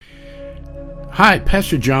Hi,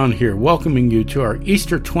 Pastor John here, welcoming you to our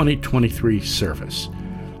Easter 2023 service.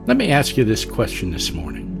 Let me ask you this question this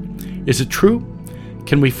morning. Is it true?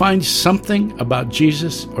 Can we find something about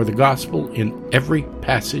Jesus or the gospel in every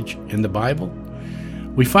passage in the Bible?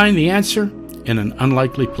 We find the answer in an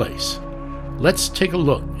unlikely place. Let's take a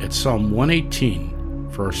look at Psalm 118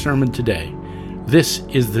 for our sermon today. This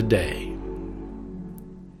is the day.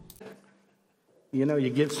 You know, you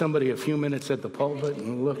give somebody a few minutes at the pulpit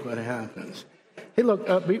and look what happens. Hey,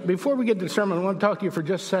 look, before we get to the sermon, I want to talk to you for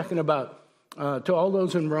just a second about, to all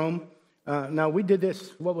those in Rome. Now, we did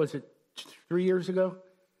this, 3 years ago?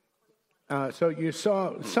 So you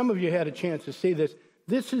saw, some of you had a chance to see this.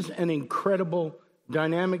 This is an incredible,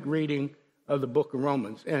 dynamic reading of the book of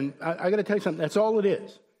Romans. And I got to tell you something, that's all it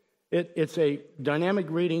is. It's a dynamic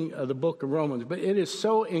reading of the book of Romans, but it is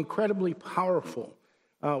so incredibly powerful.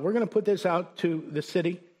 We're going to put this out to the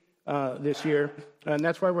city this year, and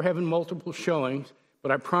that's why we're having multiple showings.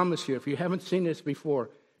 But I promise you, if you haven't seen this before,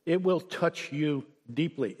 it will touch you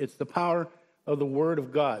deeply. It's the power of the Word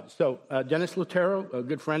of God. So Dennis Lutero, a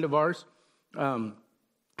good friend of ours,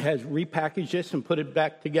 has repackaged this and put it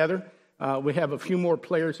back together. We have a few more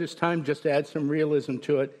players this time just to add some realism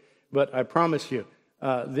to it. But I promise you,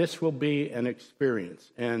 this will be an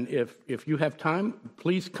experience. And if you have time,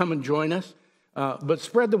 please come and join us. But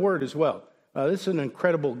spread the word as well. This is an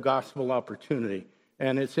incredible gospel opportunity,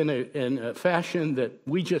 and it's in a fashion that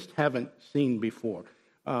we just haven't seen before.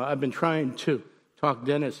 I've been trying to talk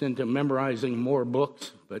Dennis into memorizing more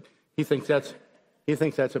books, but he thinks that's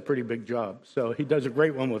a pretty big job. So he does a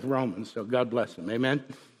great one with Romans, so God bless him. Amen?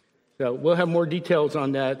 So we'll have more details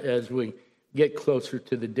on that as we get closer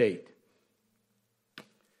to the date.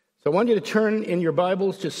 So I want you to turn in your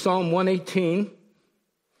Bibles to Psalm 118.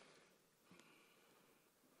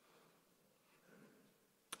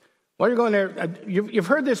 While you're going there, you've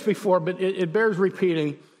heard this before, but it bears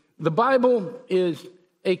repeating. The Bible is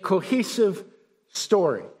a cohesive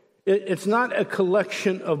story. It's not a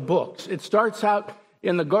collection of books. It starts out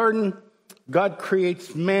in the garden. God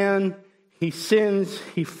creates man. He sins.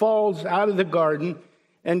 He falls out of the garden.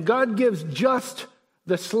 And God gives just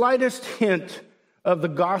the slightest hint of the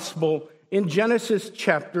gospel in Genesis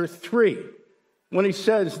chapter 3, when he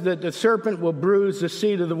says that the serpent will bruise the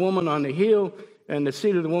seed of the woman on the heel, and the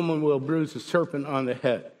seed of the woman will bruise the serpent on the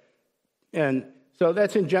head. And so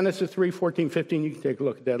that's in Genesis 3, 14, 15. You can take a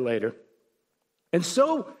look at that later. And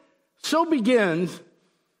so begins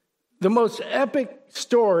the most epic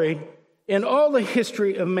story in all the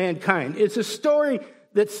history of mankind. It's a story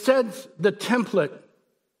that sets the template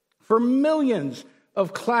for millions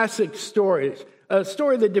of classic stories. A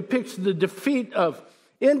story that depicts the defeat of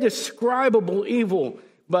indescribable evil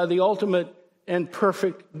by the ultimate and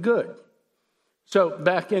perfect good. So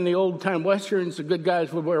back in the old-time Westerns, the good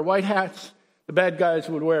guys would wear white hats, the bad guys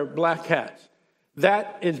would wear black hats.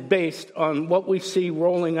 That is based on what we see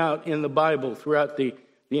rolling out in the Bible throughout the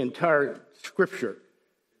entire Scripture.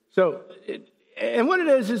 So, and what it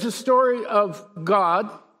is a story of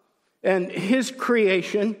God and His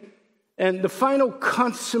creation and the final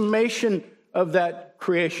consummation of that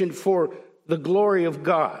creation for the glory of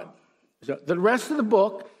God. So the rest of the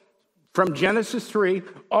book, from Genesis 3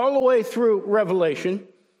 all the way through Revelation,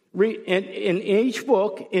 in each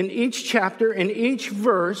book, in each chapter, in each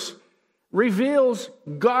verse, reveals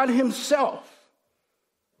God Himself.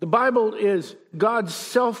 The Bible is God's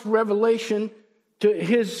self-revelation to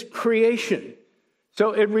His creation.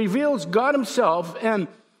 So it reveals God Himself, and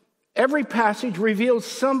every passage reveals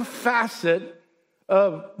some facet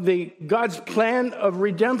of God's plan of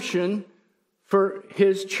redemption for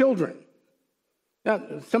His children.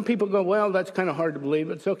 Now, some people go, well, that's kind of hard to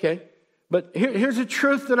believe. It's okay. But here's a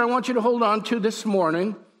truth that I want you to hold on to this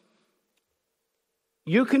morning.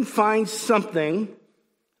 You can find something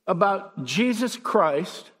about Jesus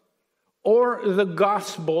Christ or the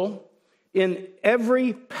gospel in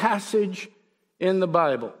every passage in the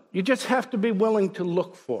Bible. You just have to be willing to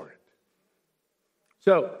look for it.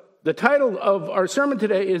 So, the title of our sermon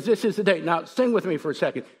today is This is the Day. Now, sing with me for a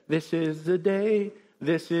second. This is the day.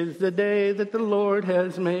 This is the day that the Lord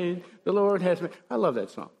has made. The Lord has made. I love that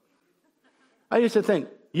song. I used to think,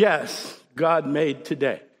 yes, God made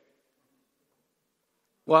today.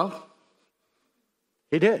 Well,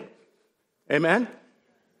 He did. Amen?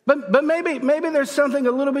 But maybe there's something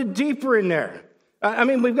a little bit deeper in there. I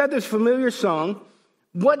mean, we've got this familiar song.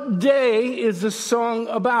 What day is the song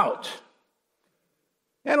about?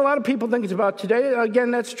 And a lot of people think it's about today. Again,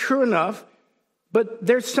 that's true enough. But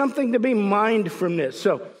there's something to be mined from this.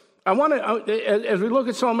 So I want to, as we look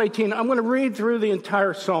at Psalm 18, I'm going to read through the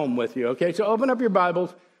entire psalm with you, okay? So open up your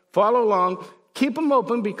Bibles, follow along, keep them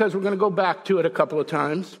open because we're going to go back to it a couple of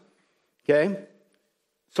times. Okay?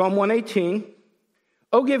 Psalm 118.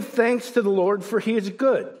 Oh, give thanks to the Lord, for he is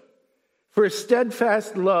good, for his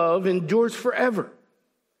steadfast love endures forever.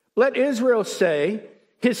 Let Israel say,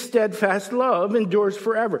 his steadfast love endures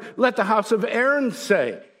forever. Let the house of Aaron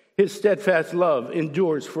say, his steadfast love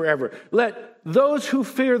endures forever. Let those who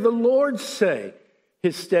fear the Lord say,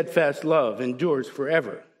 his steadfast love endures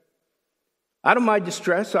forever. Out of my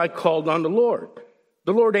distress, I called on the Lord.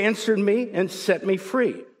 The Lord answered me and set me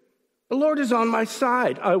free. The Lord is on my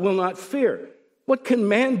side. I will not fear. What can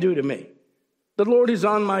man do to me? The Lord is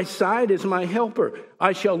on my side as my helper.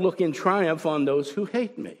 I shall look in triumph on those who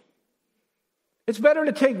hate me. It's better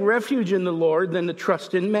to take refuge in the Lord than to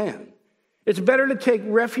trust in man. It's better to take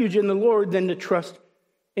refuge in the Lord than to trust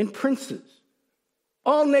in princes.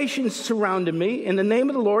 All nations surrounded me. In the name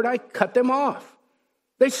of the Lord, I cut them off.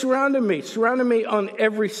 They surrounded me on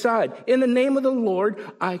every side. In the name of the Lord,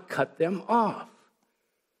 I cut them off.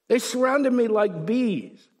 They surrounded me like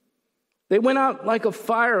bees. They went out like a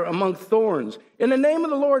fire among thorns. In the name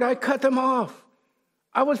of the Lord, I cut them off.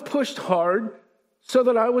 I was pushed hard so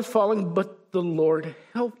that I was falling, but the Lord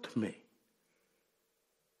helped me.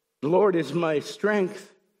 The Lord is my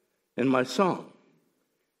strength and my song.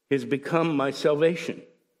 He has become my salvation.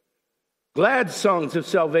 Glad songs of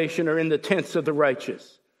salvation are in the tents of the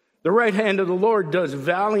righteous. The right hand of the Lord does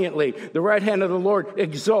valiantly. The right hand of the Lord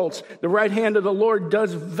exalts. The right hand of the Lord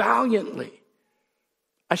does valiantly.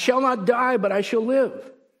 I shall not die, but I shall live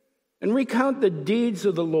and recount the deeds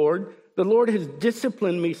of the Lord. The Lord has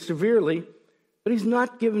disciplined me severely, but he's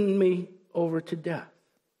not given me over to death.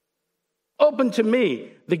 Open to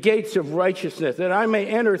me the gates of righteousness, that I may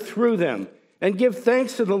enter through them and give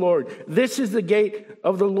thanks to the Lord. This is the gate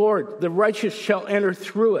of the Lord. The righteous shall enter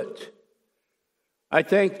through it. I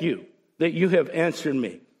thank you that you have answered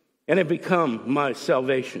me and have become my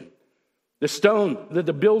salvation. The stone that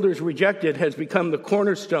the builders rejected has become the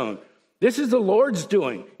cornerstone. This is the Lord's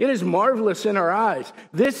doing. It is marvelous in our eyes.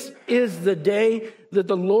 This is the day that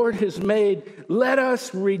the Lord has made. Let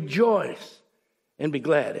us rejoice and be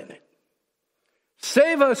glad in it.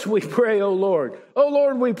 Save us, we pray, O Lord. O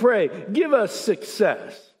Lord, we pray, give us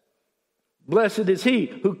success. Blessed is he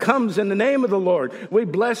who comes in the name of the Lord. We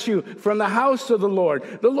bless you from the house of the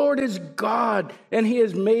Lord. The Lord is God, and he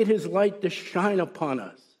has made his light to shine upon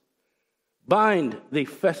us. Bind the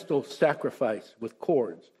festal sacrifice with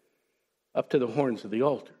cords up to the horns of the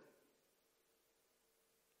altar.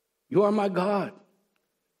 You are my God,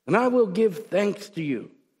 and I will give thanks to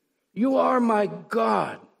you. You are my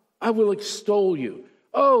God. I will extol you.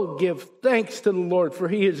 Oh, give thanks to the Lord, for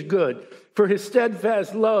he is good, for his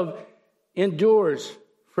steadfast love endures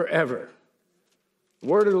forever.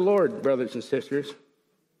 Word of the Lord, brothers and sisters.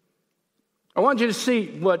 I want you to see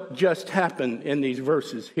what just happened in these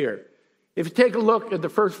verses here. If you take a look at the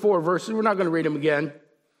first 4 verses, we're not going to read them again,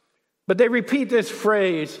 but they repeat this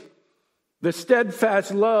phrase, the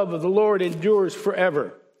steadfast love of the Lord endures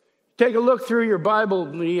forever. Take a look through your Bible,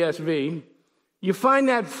 the ESV. You find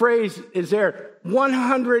that phrase is there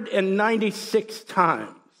 196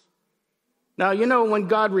 times. Now, you know, when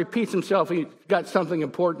God repeats himself, he's got something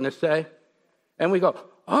important to say. And we go,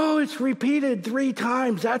 oh, it's repeated 3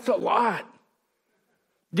 times. That's a lot.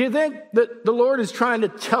 Do you think that the Lord is trying to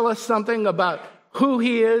tell us something about who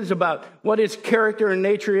he is, about what his character and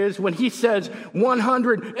nature is, when he says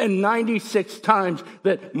 196 times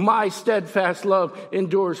that my steadfast love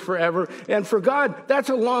endures forever? And for God, that's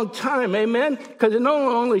a long time, amen? Because it not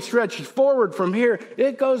only stretches forward from here,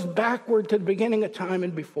 it goes backward to the beginning of time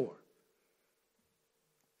and before.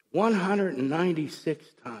 196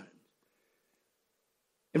 times.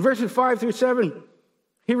 In verses 5 through 7,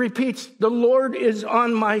 he repeats, the Lord is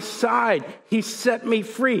on my side. He set me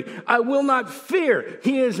free. I will not fear.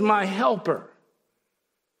 He is my helper.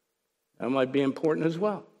 That might be important as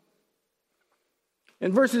well.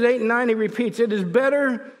 In verses 8 and 9, he repeats, it is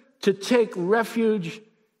better to take refuge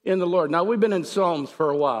in the Lord. Now, we've been in Psalms for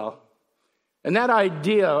a while, and that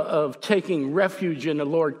idea of taking refuge in the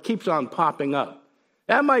Lord keeps on popping up.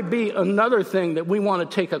 That might be another thing that we want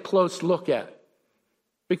to take a close look at.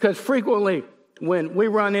 Because frequently, when we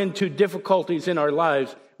run into difficulties in our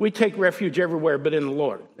lives, we take refuge everywhere but in the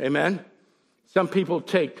Lord. Amen? Some people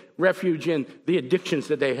take refuge in the addictions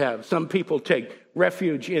that they have. Some people take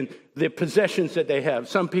refuge in the possessions that they have.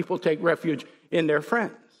 Some people take refuge in their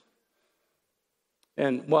friends.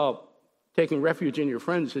 And while taking refuge in your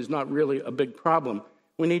friends is not really a big problem,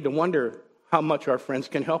 we need to wonder how much our friends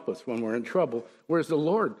can help us when we're in trouble, whereas the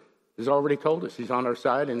Lord has already told us he's on our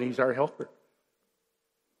side and he's our helper.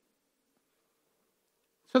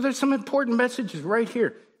 So there's some important messages right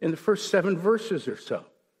here in the first 7 verses or so.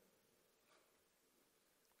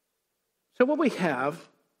 So what we have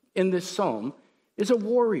in this psalm is a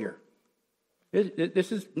warrior.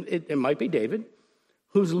 It might be David,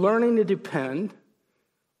 who's learning to depend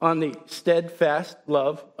on the steadfast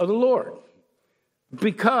love of the Lord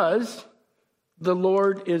because the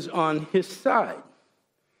Lord is on his side.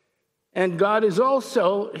 And God is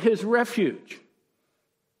also his refuge.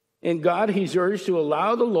 In God, he's urged to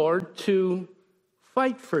allow the Lord to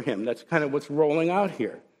fight for him. That's kind of what's rolling out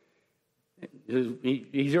here.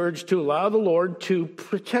 He's urged to allow the Lord to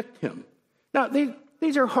protect him. Now,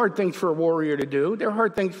 these are hard things for a warrior to do. They're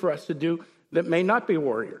hard things for us to do that may not be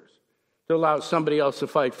warriors. To allow somebody else to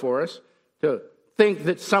fight for us. To think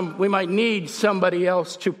that we might need somebody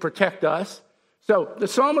else to protect us. So the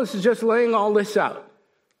psalmist is just laying all this out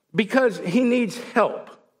because he needs help.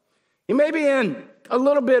 He may be in a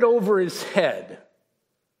little bit over his head.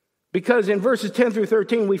 Because in verses 10 through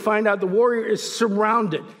 13, we find out the warrior is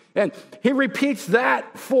surrounded. And he repeats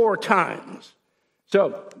that 4 times.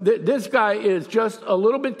 So this guy is just a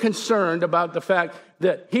little bit concerned about the fact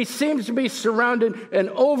that he seems to be surrounded and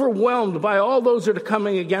overwhelmed by all those that are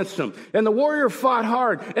coming against him. And the warrior fought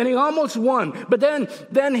hard, and he almost won. But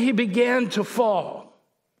then he began to fall.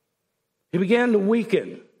 He began to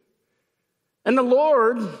weaken. And the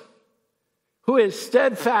Lord, who is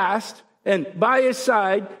steadfast and by his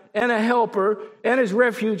side and a helper and his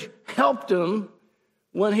refuge, helped him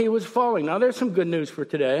when he was falling. Now, there's some good news for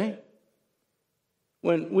today.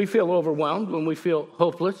 When we feel overwhelmed, when we feel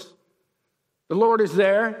hopeless, the Lord is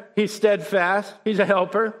there. He's steadfast. He's a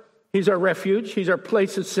helper. He's our refuge. He's our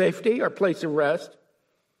place of safety, our place of rest.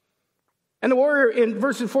 And the warrior in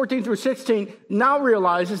verses 14 through 16 now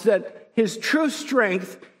realizes that his true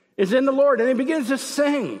strength is in the Lord, and he begins to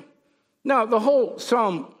sing. Now, the whole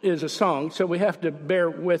psalm is a song, so we have to bear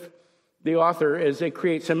with the author as they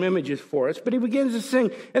create some images for us. But he begins to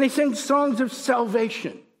sing, and he sings songs of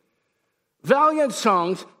salvation. Valiant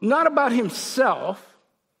songs, not about himself,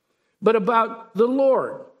 but about the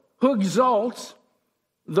Lord, who exalts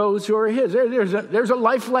those who are his. There's a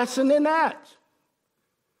life lesson in that.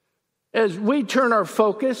 As we turn our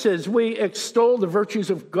focus, as we extol the virtues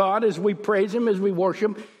of God, as we praise him, as we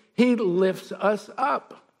worship him, he lifts us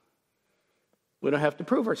up. We don't have to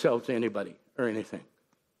prove ourselves to anybody or anything.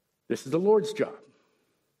 This is the Lord's job.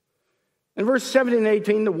 In verse 17 and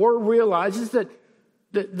 18, the warrior realizes that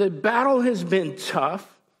the battle has been tough,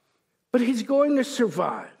 but he's going to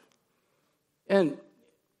survive. And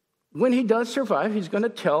when he does survive, he's going to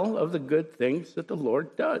tell of the good things that the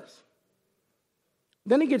Lord does.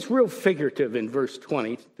 Then he gets real figurative in verse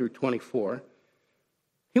 20 through 24.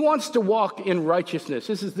 He wants to walk in righteousness.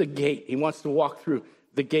 This is the gate. He wants to walk through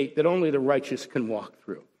the gate that only the righteous can walk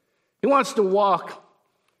through. He wants to walk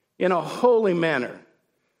in a holy manner.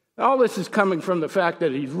 All this is coming from the fact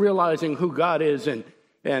that he's realizing who God is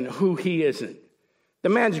and who he isn't. The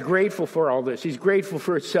man's grateful for all this. He's grateful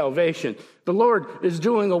for his salvation. The Lord is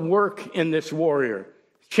doing a work in this warrior,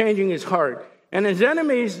 changing his heart. And his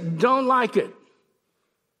enemies don't like it.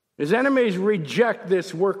 His enemies reject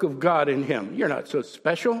this work of God in him. You're not so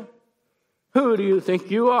special. Who do you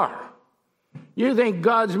think you are? You think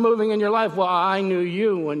God's moving in your life? Well, I knew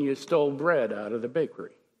you when you stole bread out of the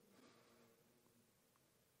bakery.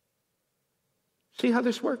 See how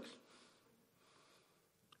this works?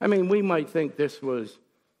 I mean, we might think this was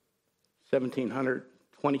 1,700,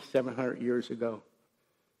 2,700 years ago.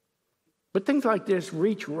 But things like this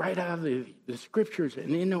reach right out of the scriptures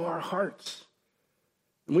and into our hearts.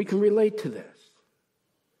 And we can relate to this.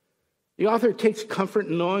 The author takes comfort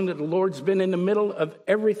in knowing that the Lord's been in the middle of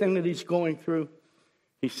everything that he's going through.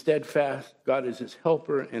 He's steadfast. God is his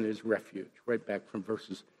helper and his refuge. Right back from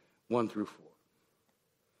verses 1 through 4.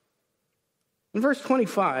 In verse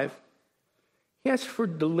 25, he asks for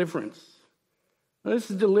deliverance. Now, this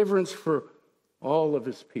is deliverance for all of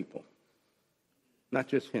his people, not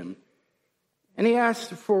just him. And he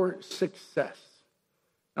asks for success.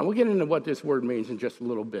 Now, we'll get into what this word means in just a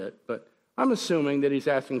little bit, but I'm assuming that he's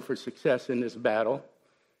asking for success in this battle,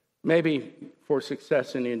 maybe for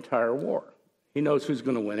success in the entire war. He knows who's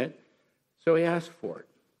going to win it, so he asks for it.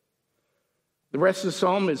 The rest of the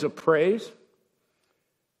psalm is a praise,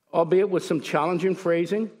 albeit with some challenging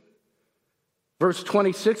phrasing. Verse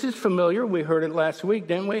 26 is familiar. We heard it last week,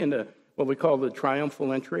 didn't we, in what we call the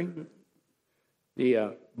triumphal entry.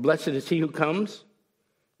 The blessed is he who comes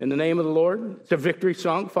in the name of the Lord. It's a victory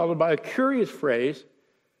song followed by a curious phrase.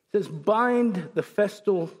 It says, bind the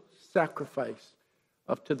festal sacrifice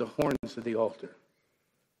up to the horns of the altar.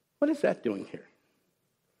 What is that doing here?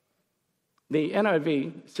 The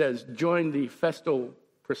NIV says, join the festal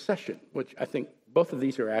procession, which I think Both of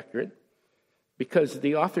these are accurate because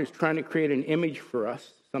the author is trying to create an image for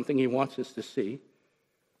us, something he wants us to see.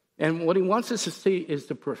 And what he wants us to see is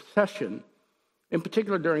the procession, in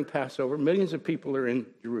particular during Passover. Millions of people are in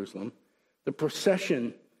Jerusalem. The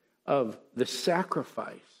procession of the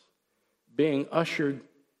sacrifice being ushered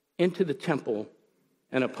into the temple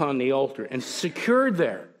and upon the altar and secured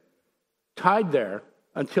there, tied there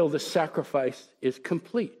until the sacrifice is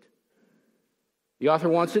complete. The author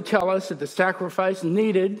wants to tell us that the sacrifice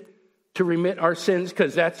needed to remit our sins,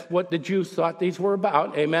 because that's what the Jews thought these were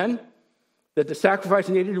about, amen? That the sacrifice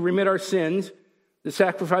needed to remit our sins. The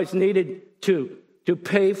sacrifice needed to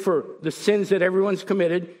pay for the sins that everyone's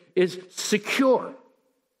committed is secure.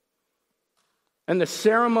 And the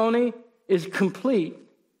ceremony is complete,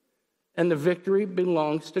 and the victory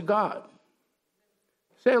belongs to God.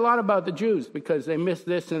 Say a lot about the Jews because they miss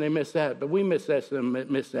this and they miss that, but we miss this and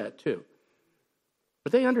miss that too.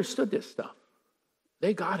 But they understood this stuff.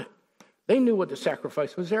 They got it. They knew what the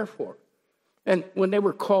sacrifice was there for. And when they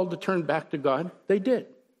were called to turn back to God, they did.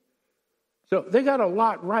 So they got a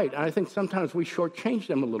lot right. And I think sometimes we shortchange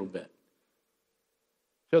them a little bit.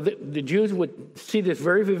 So the Jews would see this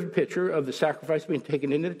very vivid picture of the sacrifice being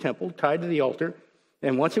taken into the temple, tied to the altar.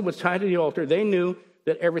 And once it was tied to the altar, they knew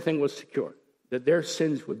that everything was secure, that their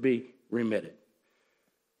sins would be remitted.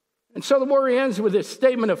 And so the warrior ends with this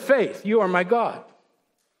statement of faith: "You are my God."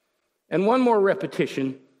 And one more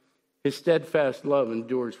repetition: "His steadfast love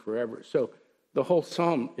endures forever." So the whole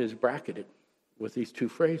psalm is bracketed with these two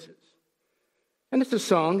phrases. And it's a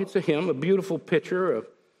song, it's a hymn, a beautiful picture of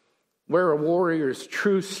where a warrior's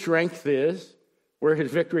true strength is, where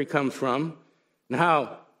his victory comes from, and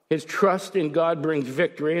how his trust in God brings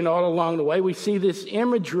victory. And all along the way, we see this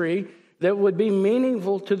imagery that would be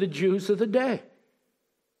meaningful to the Jews of the day.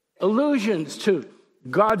 Allusions to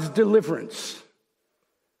God's deliverance,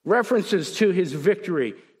 references to his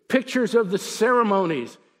victory, pictures of the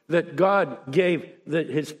ceremonies that God gave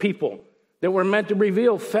his people that were meant to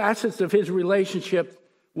reveal facets of his relationship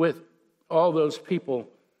with all those people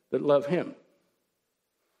that love him.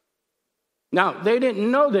 Now, they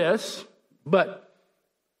didn't know this, but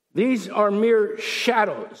these are mere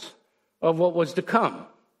shadows of what was to come.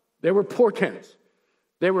 They were portents.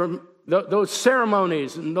 They were those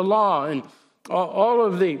ceremonies and the law and all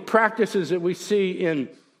of the practices that we see in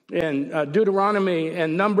Deuteronomy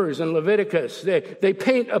and Numbers and Leviticus. They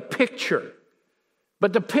paint a picture.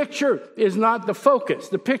 But the picture is not the focus.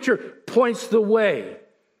 The picture points the way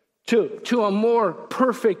to a more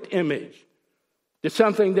perfect image, to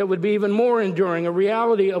something that would be even more enduring, a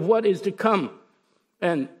reality of what is to come.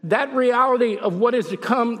 And that reality of what is to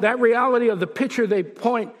come, that reality of the picture they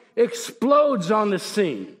point, explodes on the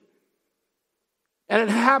scene. And it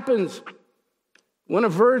happens when a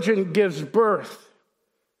virgin gives birth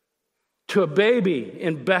to a baby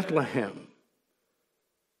in Bethlehem.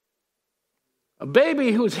 A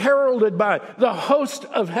baby who is heralded by the host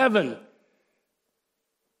of heaven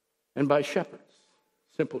and by shepherds,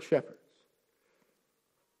 simple shepherds.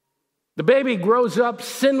 The baby grows up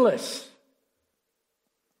sinless.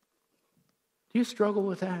 Do you struggle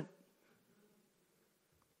with that?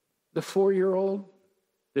 The 4-year-old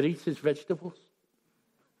that eats his vegetables?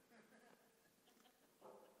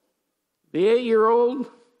 The 8-year-old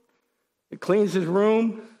that cleans his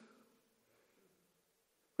room?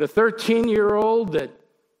 The 13-year-old that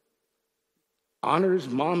honors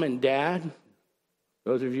mom and dad?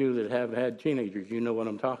 Those of you that have had teenagers, you know what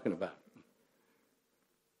I'm talking about.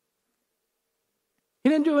 He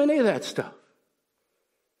didn't do any of that stuff.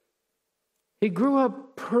 He grew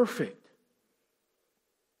up perfect.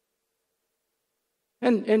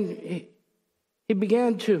 And he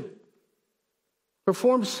began to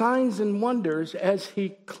perform signs and wonders as he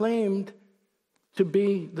claimed to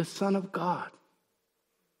be the Son of God.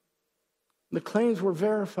 The claims were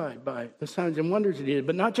verified by the signs and wonders he did,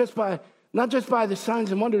 but not just by the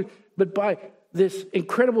signs and wonders, but by this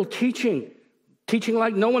incredible teaching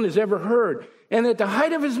like no one has ever heard. And at the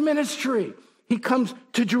height of his ministry, he comes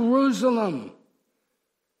to Jerusalem.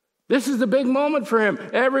 This is the big moment for him.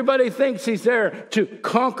 Everybody thinks he's there to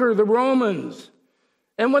conquer the Romans.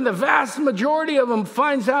 And when the vast majority of them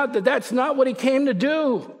finds out that that's not what he came to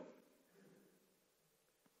do,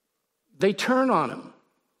 they turn on him.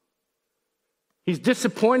 He's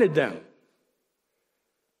disappointed them.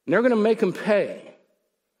 And they're going to make him pay.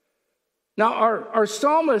 Now, our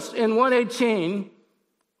psalmist in 118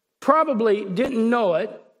 probably didn't know it,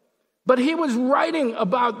 but he was writing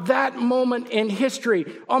about that moment in history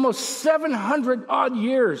almost 700 odd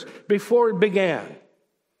years before it began.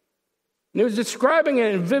 And he was describing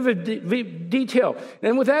it in vivid detail.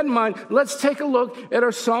 And with that in mind, let's take a look at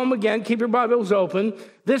our psalm again. Keep your Bibles open.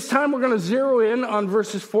 This time we're going to zero in on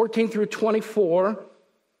verses 14 through 24.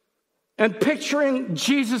 And picturing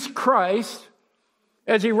Jesus Christ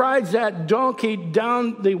as he rides that donkey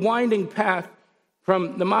down the winding path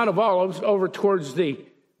from the Mount of Olives over towards the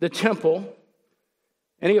temple.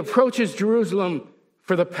 And he approaches Jerusalem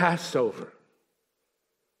for the Passover.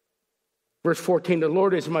 Verse 14, the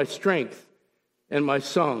Lord is my strength and my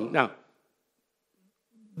song. Now,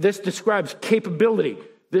 this describes capability.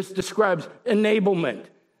 This describes enablement.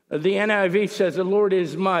 The NIV says the Lord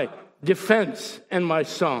is my defense and my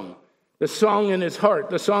song. The song in his heart,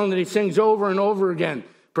 the song that he sings over and over again,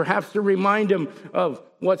 perhaps to remind him of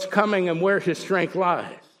what's coming and where his strength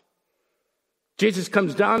lies. Jesus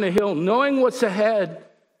comes down the hill knowing what's ahead.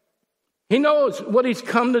 He knows what he's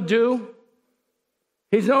come to do.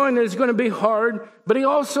 He's knowing that it's going to be hard, but he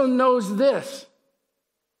also knows this.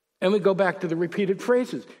 And we go back to the repeated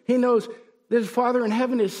phrases. He knows that his Father in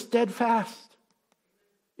heaven is steadfast,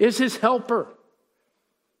 is his helper,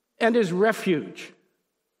 and his refuge.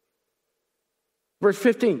 Verse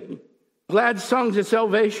 15, glad songs of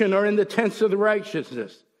salvation are in the tents of the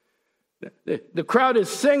righteousness. The crowd is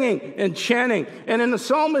singing and chanting. And in the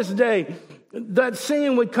psalmist's day, that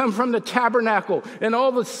singing would come from the tabernacle and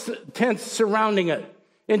all the tents surrounding it.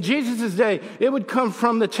 In Jesus' day, it would come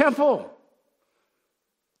from the temple.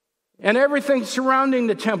 And everything surrounding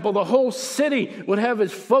the temple, the whole city would have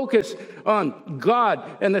its focus on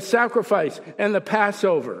God and the sacrifice and the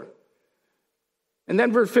Passover. And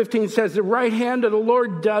then verse 15 says, the right hand of the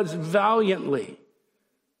Lord does valiantly.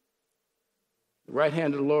 The right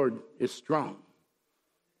hand of the Lord is strong.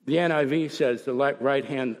 The NIV says the right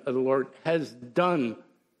hand of the Lord has done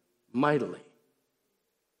mightily.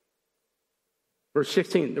 Verse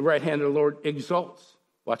 16, the right hand of the Lord exalts.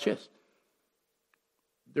 Watch this.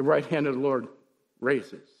 The right hand of the Lord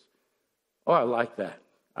raises. Oh, I like that.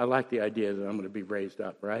 I like the idea that I'm going to be raised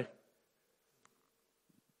up, right?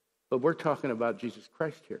 But we're talking about Jesus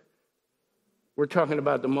Christ here. We're talking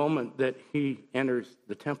about the moment that he enters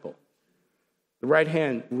the temple. The right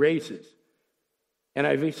hand raises.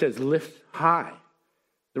 NIV says, lift high.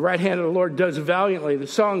 The right hand of the Lord does valiantly. The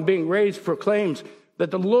song being raised proclaims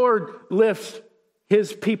that the Lord lifts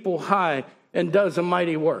his people high and does a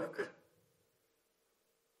mighty work.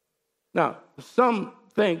 Now, some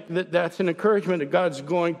think that that's an encouragement that God's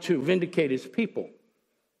going to vindicate his people,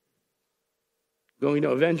 going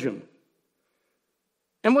to avenge them.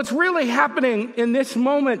 And what's really happening in this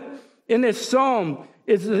moment, in this psalm,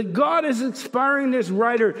 is that God is inspiring this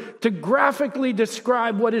writer to graphically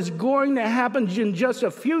describe what is going to happen in just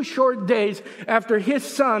a few short days after his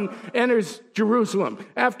son enters Jerusalem.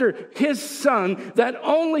 After his son, that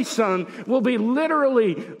only son, will be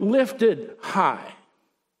literally lifted high.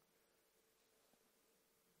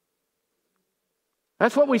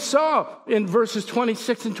 That's what we saw in verses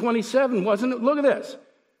 26 and 27, wasn't it? Look at this.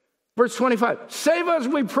 Verse 25, save us,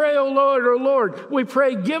 we pray, O Lord, we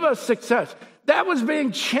pray, give us success. That was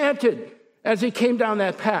being chanted as he came down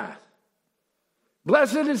that path.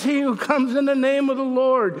 Blessed is he who comes in the name of the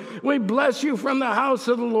Lord. We bless you from the house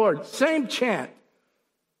of the Lord. Same chant.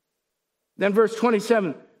 Then verse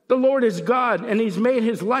 27, the Lord is God, and he's made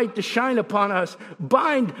his light to shine upon us.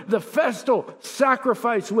 Bind the festal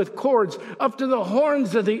sacrifice with cords up to the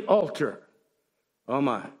horns of the altar. Oh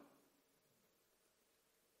my.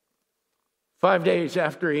 5 days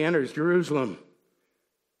after he enters Jerusalem,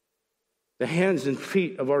 the hands and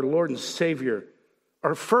feet of our Lord and Savior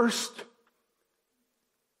are first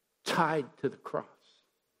tied to the cross.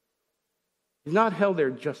 He's not held there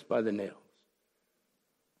just by the nails.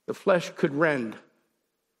 The flesh could rend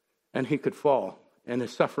and he could fall and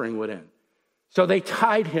his suffering would end. So they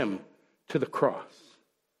tied him to the cross.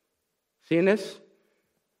 Seeing this?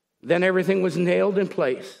 Then everything was nailed in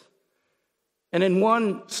place. And in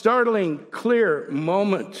one startling, clear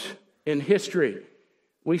moment in history,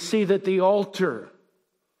 we see that the altar,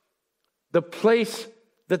 the place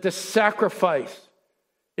that the sacrifice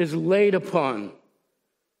is laid upon,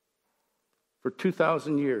 for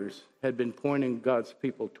 2,000 years had been pointing God's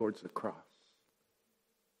people towards the cross.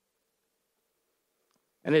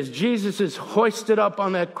 And as Jesus is hoisted up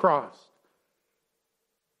on that cross,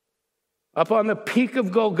 up on the peak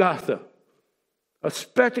of Golgotha, a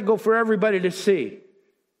spectacle for everybody to see,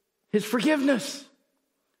 his forgiveness,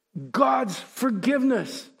 God's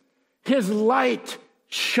forgiveness, his light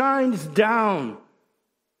shines down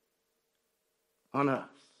on us.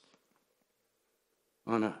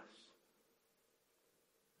 On us.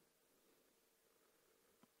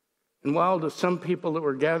 And while to some people that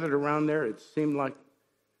were gathered around there, it seemed like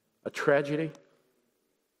a tragedy.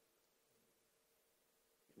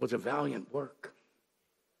 It was a valiant work.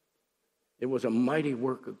 It was a mighty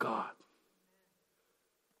work of God.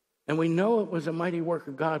 And we know it was a mighty work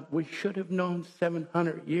of God. We should have known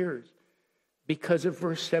 700 years because of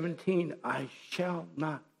verse 17, I shall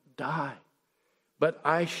not die, but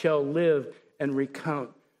I shall live and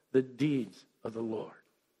recount the deeds of the Lord.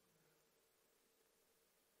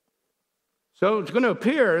 So it's going to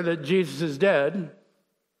appear that Jesus is dead.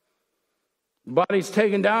 Body's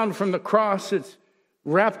taken down from the cross. It's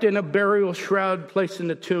wrapped in a burial shroud, placed in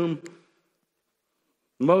the tomb.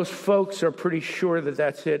 Most folks are pretty sure that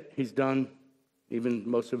that's it. He's done, even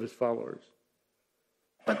most of his followers.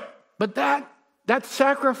 But that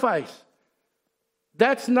sacrifice,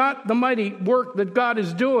 that's not the mighty work that God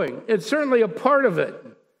is doing. It's certainly a part of it.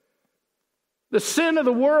 The sin of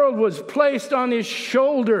the world was placed on his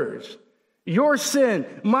shoulders. Your sin,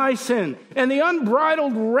 my sin, and the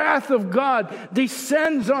unbridled wrath of God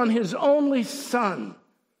descends on his only Son.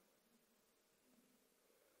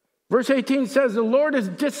 Verse 18 says, the Lord has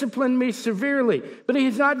disciplined me severely, but he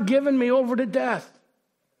has not given me over to death.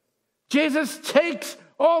 Jesus takes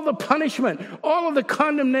all the punishment, all of the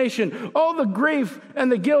condemnation, all the grief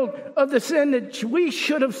and the guilt of the sin that we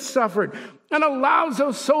should have suffered, and allows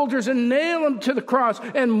those soldiers to nail him to the cross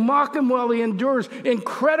and mock him while he endures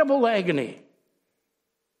incredible agony.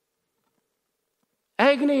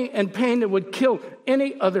 Agony and pain that would kill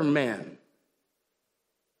any other man.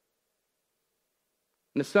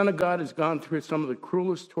 And the Son of God has gone through some of the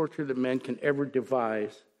cruelest torture that man can ever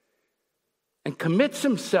devise and commits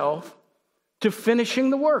himself to finishing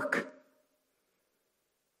the work.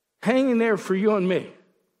 Hanging there for you and me.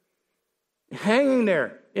 Hanging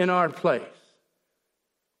there in our place.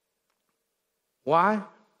 Why?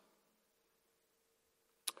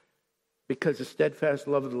 Because the steadfast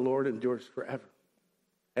love of the Lord endures forever.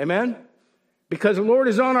 Amen? Because the Lord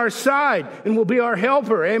is on our side and will be our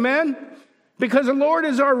helper. Amen? Because the Lord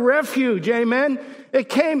is our refuge. Amen? He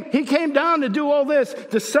came down to do all this,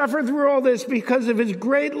 to suffer through all this because of his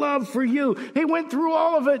great love for you. He went through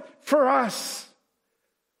all of it for us.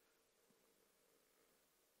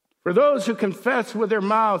 For those who confess with their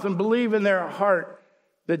mouth and believe in their heart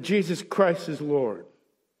that Jesus Christ is Lord.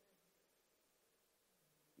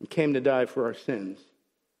 He came to die for our sins.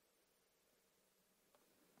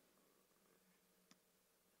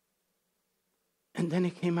 And then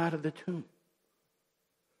he came out of the tomb.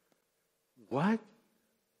 What?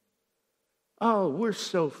 Oh, we're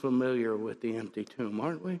so familiar with the empty tomb,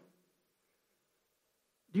 aren't we?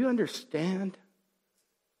 Do you understand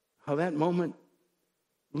how that moment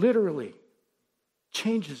literally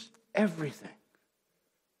changes everything?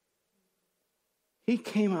 He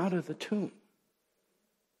came out of the tomb.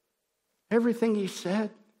 Everything he said,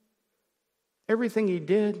 everything he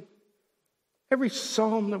did, every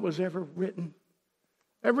psalm that was ever written,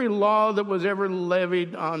 every law that was ever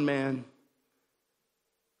levied on man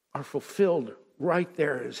are fulfilled right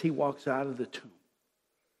there as he walks out of the tomb.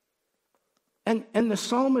 And the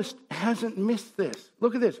psalmist hasn't missed this.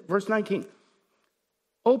 Look at this, verse 19.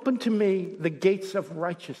 Open to me the gates of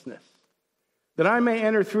righteousness, that I may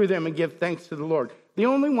enter through them and give thanks to the Lord. The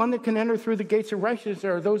only one that can enter through the gates of righteousness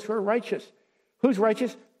are those who are righteous. Who's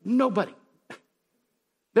righteous? Nobody.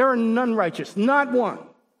 There are none righteous, not one.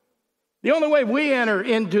 The only way we enter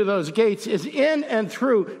into those gates is in and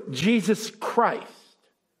through Jesus Christ.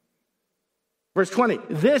 Verse 20,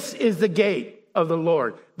 this is the gate of the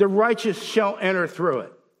Lord. The righteous shall enter through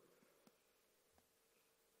it.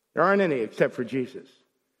 There aren't any except for Jesus.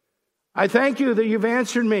 I thank you that you've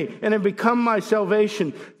answered me and have become my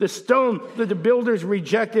salvation. The stone that the builders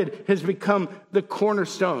rejected has become the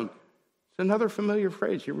cornerstone. It's another familiar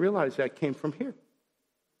phrase. You realize that came from here.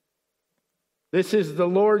 This is the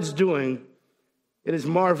Lord's doing. It is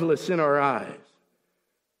marvelous in our eyes.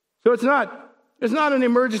 So it's not an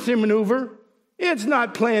emergency maneuver. It's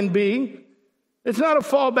not plan B. It's not a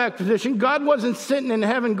fallback position. God wasn't sitting in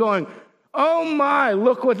heaven going, oh my,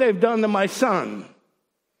 look what they've done to my son.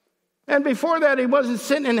 And before that, he wasn't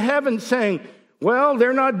sitting in heaven saying, well,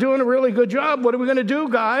 they're not doing a really good job. What are we going to do,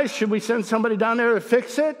 guys? Should we send somebody down there to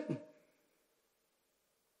fix it?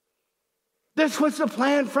 This was the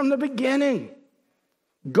plan from the beginning.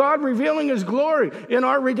 God revealing his glory in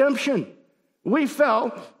our redemption. We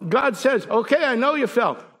fell. God says, okay, I know you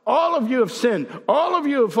fell. All of you have sinned. All of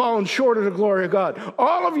you have fallen short of the glory of God.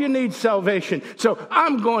 All of you need salvation. So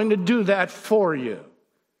I'm going to do that for you.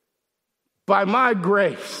 By my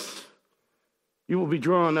grace, you will be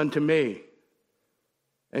drawn unto me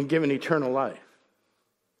and given eternal life.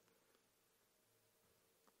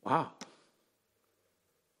 Wow.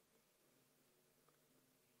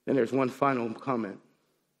 And there's one final comment.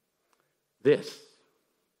 This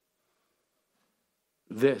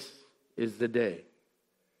is the day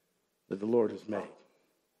that the Lord has made.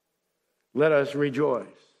 Let us rejoice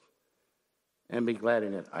and be glad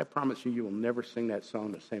in it. I promise you, you will never sing that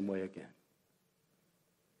song the same way again.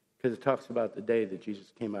 Because it talks about the day that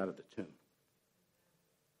Jesus came out of the tomb.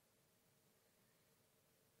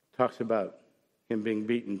 It talks about him being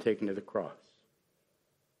beaten, taken to the cross.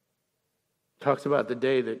 It talks about the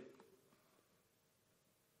day that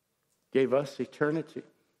gave us eternity.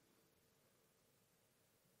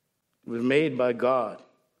 It was made by God.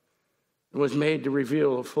 It was made to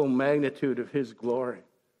reveal the full magnitude of his glory.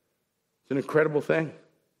 It's an incredible thing.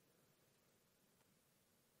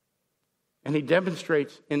 And he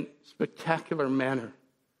demonstrates in spectacular manner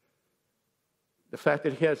the fact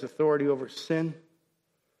that he has authority over sin.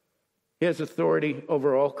 He has authority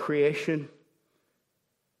over all creation.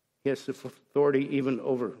 He has authority even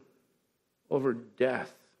over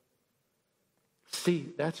death. See,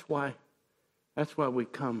 that's why we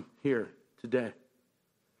come here today.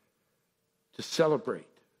 To celebrate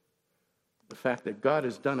the fact that God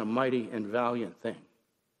has done a mighty and valiant thing.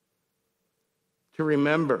 To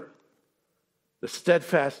remember the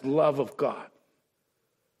steadfast love of God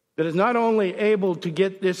that is not only able to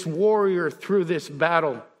get this warrior through this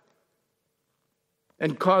battle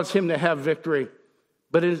and cause him to have victory,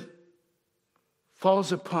 but it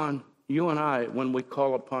falls upon you and I when we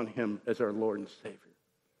call upon him as our Lord and Savior.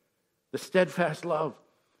 The steadfast love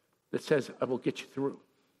that says, I will get you through.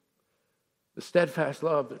 The steadfast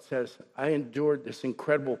love that says, I endured this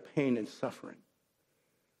incredible pain and suffering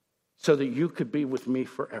so that you could be with me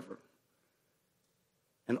forever.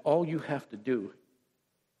 And all you have to do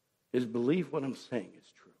is believe what I'm saying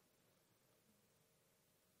is true.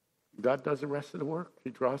 God does the rest of the work. He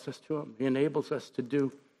draws us to him. He enables us to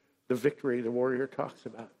do the victory the warrior talks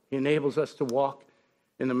about. He enables us to walk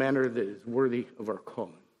in the manner that is worthy of our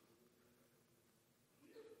calling.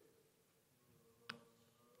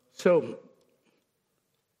 So,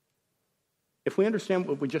 if we understand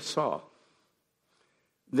what we just saw,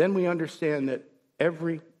 then we understand that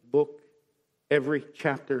every book, every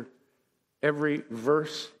chapter, every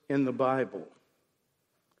verse in the Bible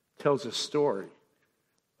tells a story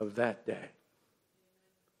of that day.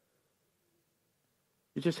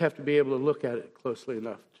 You just have to be able to look at it closely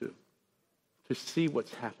enough to see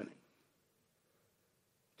what's happening.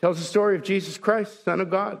 It tells the story of Jesus Christ, Son of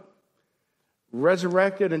God,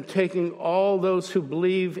 resurrected and taking all those who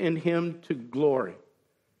believe in him to glory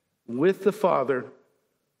with the Father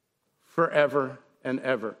forever and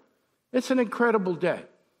ever. It's an incredible day.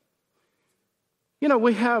 You know,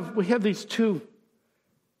 we have these two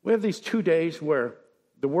days where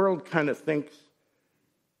the world kind of thinks,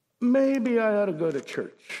 maybe I ought to go to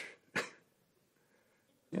church.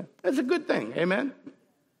 Yeah, that's a good thing. Amen?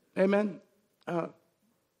 Amen?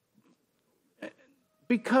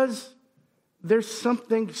 Because there's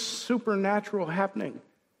something supernatural happening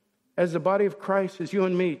as the body of Christ, as you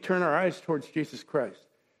and me turn our eyes towards Jesus Christ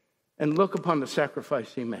and look upon the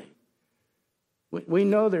sacrifice he made. We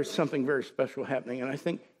know there's something very special happening, and I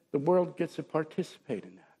think the world gets to participate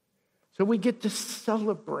in that. So we get to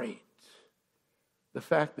celebrate the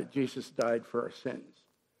fact that Jesus died for our sins.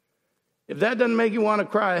 If that doesn't make you want to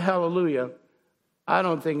cry hallelujah, I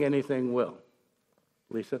don't think anything will.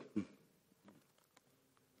 Lisa?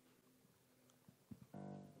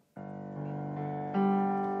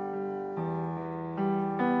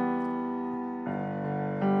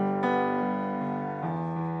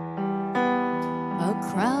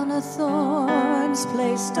 Crown of thorns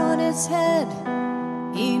placed on his head.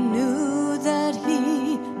 He knew that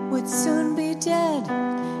he would soon be dead.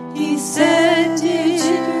 He said, did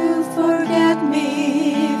you forget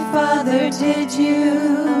me, Father, did you?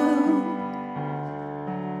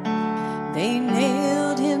 They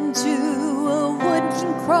nailed him to a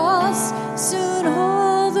wooden cross. Soon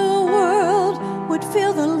all the world would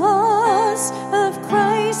feel the loss of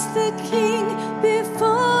Christ the King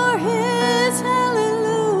before his hallelujah.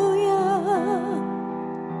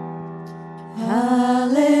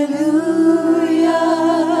 Hallelujah,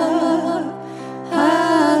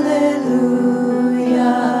 hallelujah,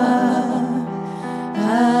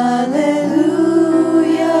 hallelujah,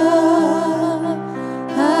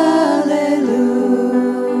 hallelujah.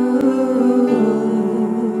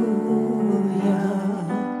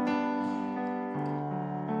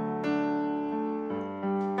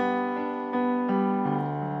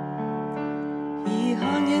 He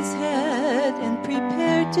hung his head and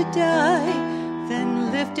prepared to die,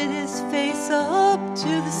 then lifted his face up to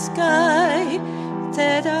the sky,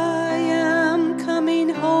 said, I am coming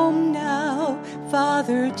home now,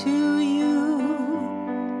 Father, to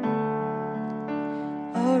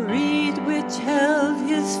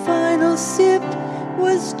sip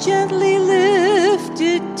was gently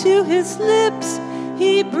lifted to his lips.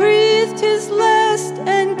 He breathed his last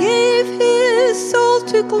and gave his soul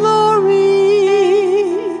to glory.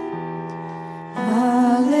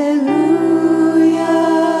 Hallelujah,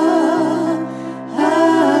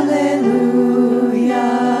 hallelujah,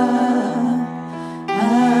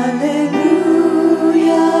 hallelujah,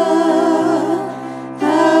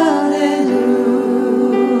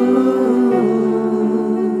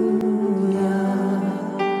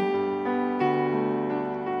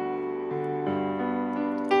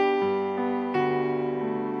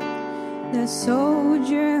 The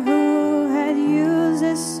soldier who had used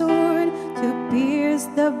a sword to pierce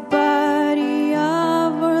the body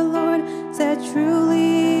of our Lord said,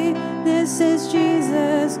 truly, this is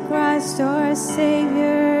Jesus Christ our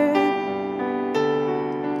Savior.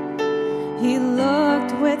 He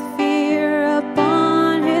looked with fear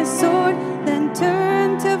upon his sword, then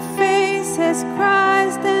turned to face his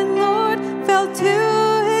Christ and Lord, fell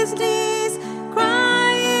to his knees,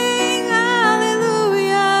 crying,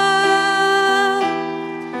 Hallelujah,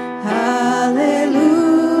 Hallelujah,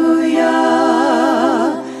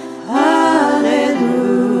 Hallelujah,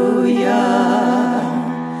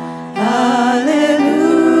 Hallelujah,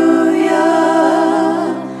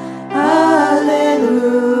 Hallelujah.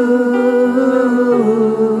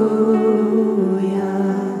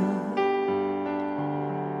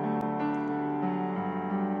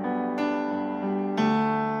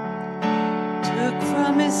 Took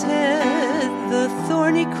from his head the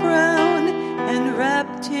thorny crown and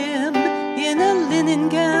wrapped him in a linen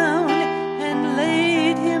gown and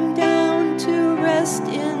laid him down to rest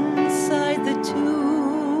inside the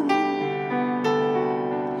tomb.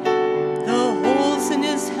 The holes in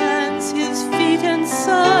his hands, his feet and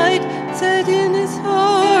side said in his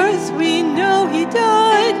heart, we know he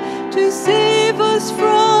died to save us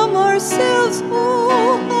from ourselves.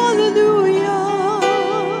 Oh, hallelujah.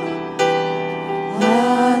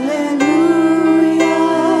 Hallelujah,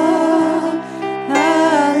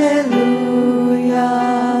 hallelujah,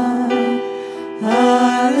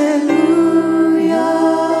 hallelujah,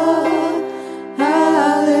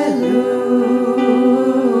 hallelujah.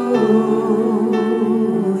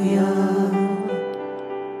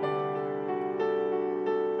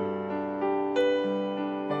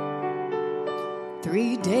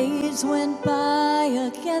 3 days went by,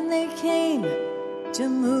 again they came to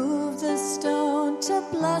move the stone, to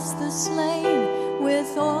bless the slain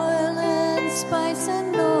with oil and spice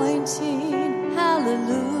anointing.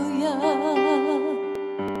 Hallelujah.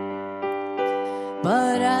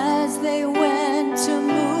 But as they went to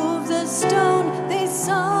move the stone, they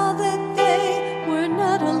saw that they were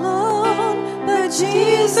not alone, but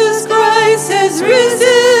Jesus Christ has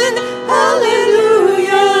risen.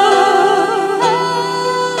 Hallelujah.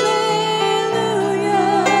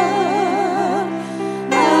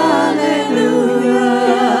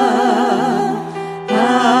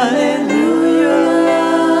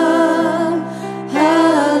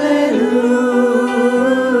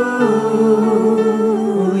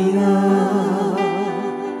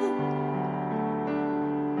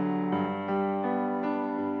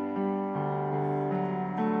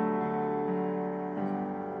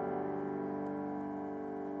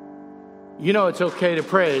 You know it's okay to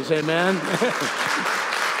praise, amen?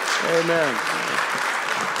 Amen.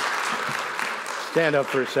 Stand up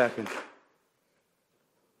for a second.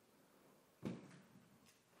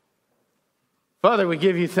 Father, we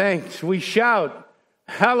give you thanks. We shout,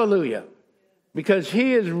 hallelujah, because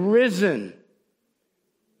he is risen.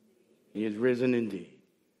 He is risen indeed.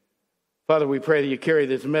 Father, we pray that you carry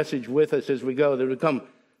this message with us as we go, that it will come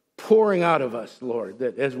pouring out of us, Lord,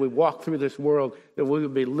 that as we walk through this world, that we will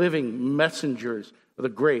be living messengers of the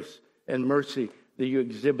grace and mercy that you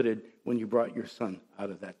exhibited when you brought your son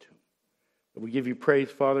out of that tomb. But we give you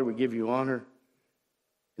praise, Father. We give you honor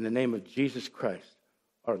in the name of Jesus Christ,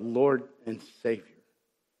 our Lord and Savior.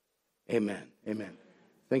 Amen. Amen.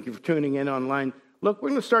 Thank you for tuning in online. Look, we're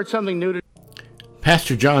going to start something new today.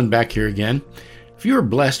 Pastor John back here again. If you were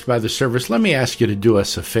blessed by the service, let me ask you to do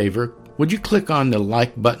us a favor. Would you click on the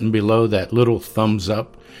like button below, that little thumbs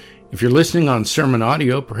up? If you're listening on sermon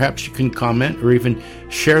audio, perhaps you can comment or even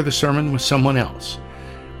share the sermon with someone else.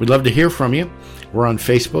 We'd love to hear from you. We're on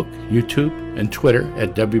Facebook, YouTube, and Twitter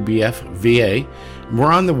at WBFVA.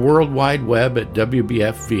 We're on the World Wide Web at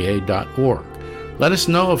WBFVA.org. Let us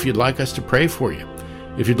know if you'd like us to pray for you.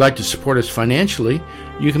 If you'd like to support us financially,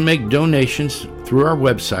 you can make donations through our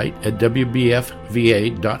website at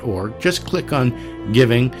WBFVA.org. Just click on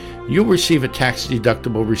Giving. You'll receive a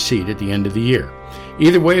tax-deductible receipt at the end of the year.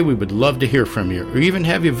 Either way, we would love to hear from you, or even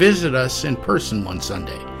have you visit us in person one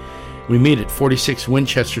Sunday. We meet at 46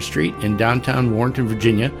 Winchester Street in downtown Warrenton,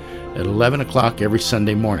 Virginia at 11 o'clock every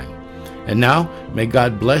Sunday morning. And now, may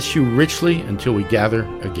God bless you richly until we gather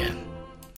again.